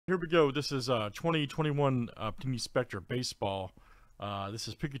Here we go. This is 2021 Panini Spectra baseball. This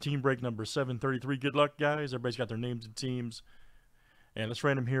is pick your team break number 733. Good luck, guys. Everybody's got their names and teams. And let's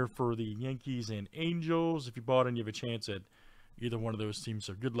random here for the Yankees and Angels. If you bought in, you have a chance at either one of those teams.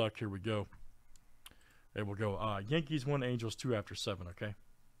 So good luck. Here we go. And we'll go Yankees 1, Angels 2 after 7, okay?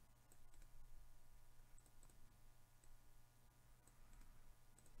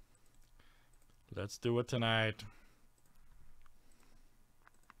 Let's do it tonight.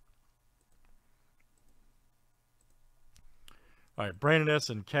 All right, Brandon S.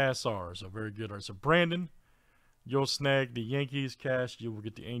 and Cass R. So very good. All right, so Brandon, you'll snag the Yankees. Cass, you will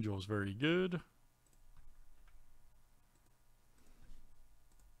get the Angels. Very good.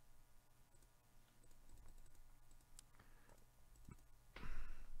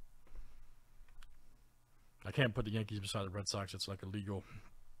 I can't put the Yankees beside the Red Sox. It's like illegal.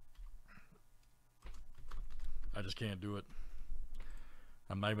 I just can't do it.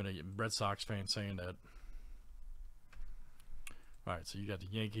 I'm not even a Red Sox fan saying that. All right, so you got the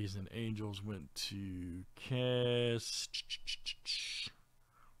Yankees and Angels went to Cass.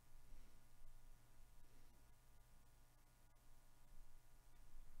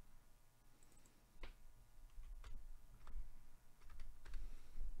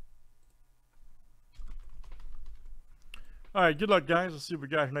 All right, good luck, guys. Let's see what we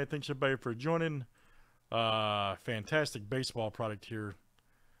got tonight. Thanks, everybody, for joining. Fantastic baseball product here.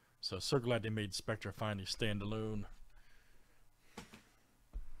 So glad they made Spectra finally standalone.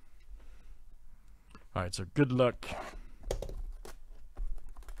 All right, so good luck.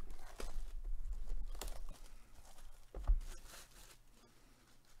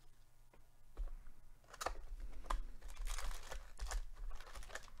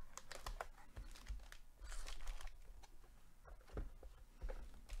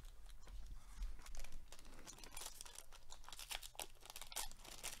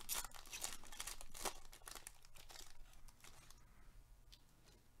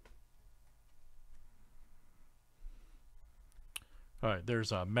 All right,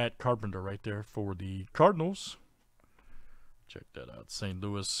 there's Matt Carpenter right there for the Cardinals. Check that out, St.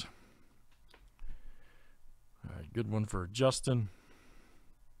 Louis. All right, good one for Justin.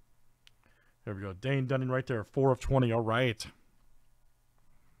 There we go, Dane Dunning right there, 4 of 20. All right.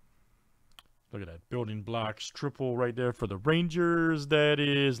 Look at that, building blocks triple right there for the Rangers. That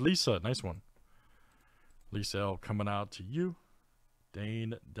is Lisa, nice one. Lisa L coming out to you.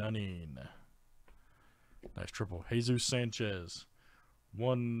 Dane Dunning. Nice triple. Jesus Sanchez.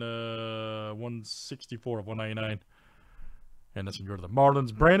 164 of 199. And that's going to go to the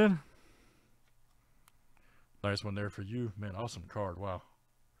Marlins. Brandon. Nice one there for you. Man, awesome card. Wow.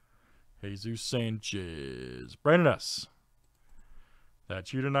 Jesus Sanchez. Brandon S.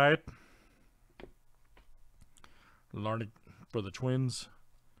 That's you tonight. Larnick for the Twins.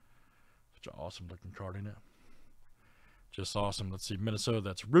 Such an awesome looking card, isn't it? Just awesome. Let's see. Minnesota.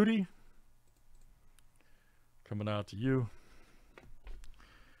 That's Rudy. Coming out to you.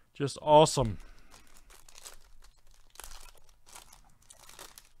 Just awesome.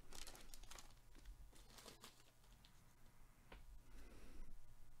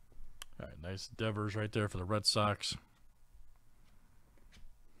 All right, nice Devers right there for the Red Sox.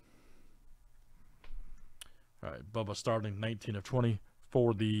 All right, Bubba starting 19 of 20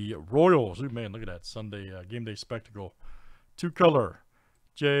 for the Royals. Ooh, man, look at that Sunday game day spectacle. 2-color.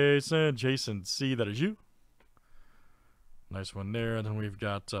 Jason C, that is you. Nice one there. And then we've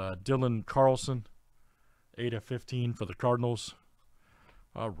got Dylan Carlson, 8 of 15 for the Cardinals.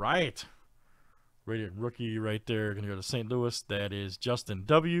 All right. Rated rookie right there. Going to go to St. Louis. That is Justin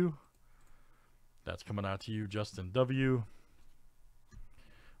W. That's coming out to you, Justin W.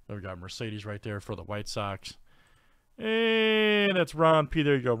 Then we got Mercedes right there for the White Sox. And that's Ron P.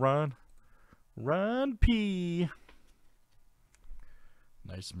 There you go, Ron. Ron P.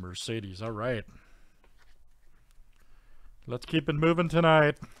 Nice Mercedes. All right. Let's keep it moving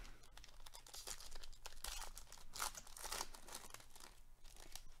tonight.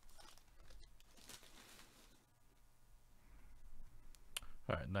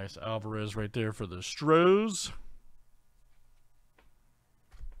 All right, nice Alvarez right there for the Stros.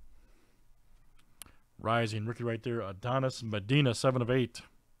 Rising rookie right there, Adonis Medina, 7 of 8.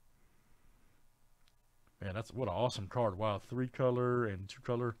 Man, that's what an awesome card. Wow, 3-color and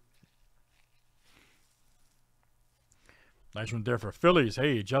 2-color. Nice one there for Phillies.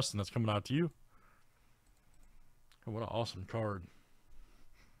 Hey, Justin, that's coming out to you. Oh, what an awesome card.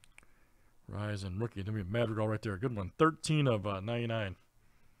 Rising rookie. Then we have Madrigal right there. Good one. 13 of 99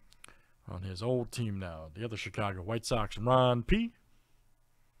 on his old team now. The other Chicago White Sox, Ron P.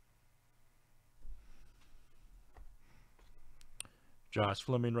 Josh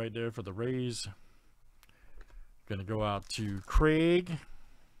Fleming right there for the Rays. Going to go out to Craig.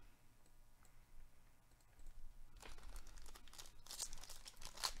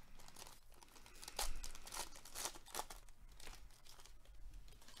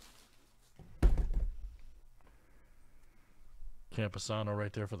 Campusano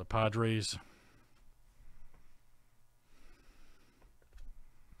right there for the Padres.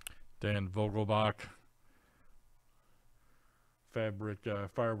 Dan Vogelbach.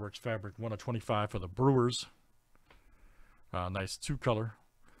 Fireworks Fabric 1/25 for the Brewers. Nice 2-color.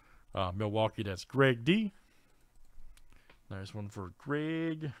 Milwaukee, that's Greg D. Nice one for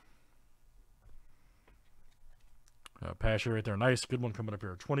Greg. Pasher right there. Nice. Good one coming up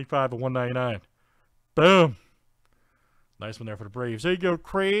here. 25/199. Boom. Nice one there for the Braves. There you go,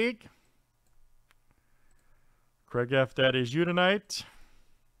 Craig. Craig F., that is you tonight.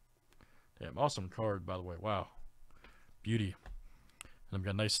 Damn, awesome card, by the way. Wow. Beauty. And I've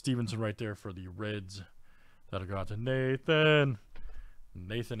got nice Stevenson right there for the Reds. That'll go out to Nathan.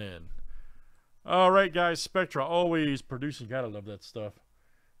 Nathan in. All right, guys. Spectra always producing. Gotta love that stuff.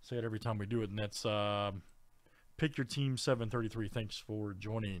 Say it every time we do it. And that's Pick Your Team 733. Thanks for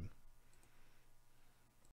joining.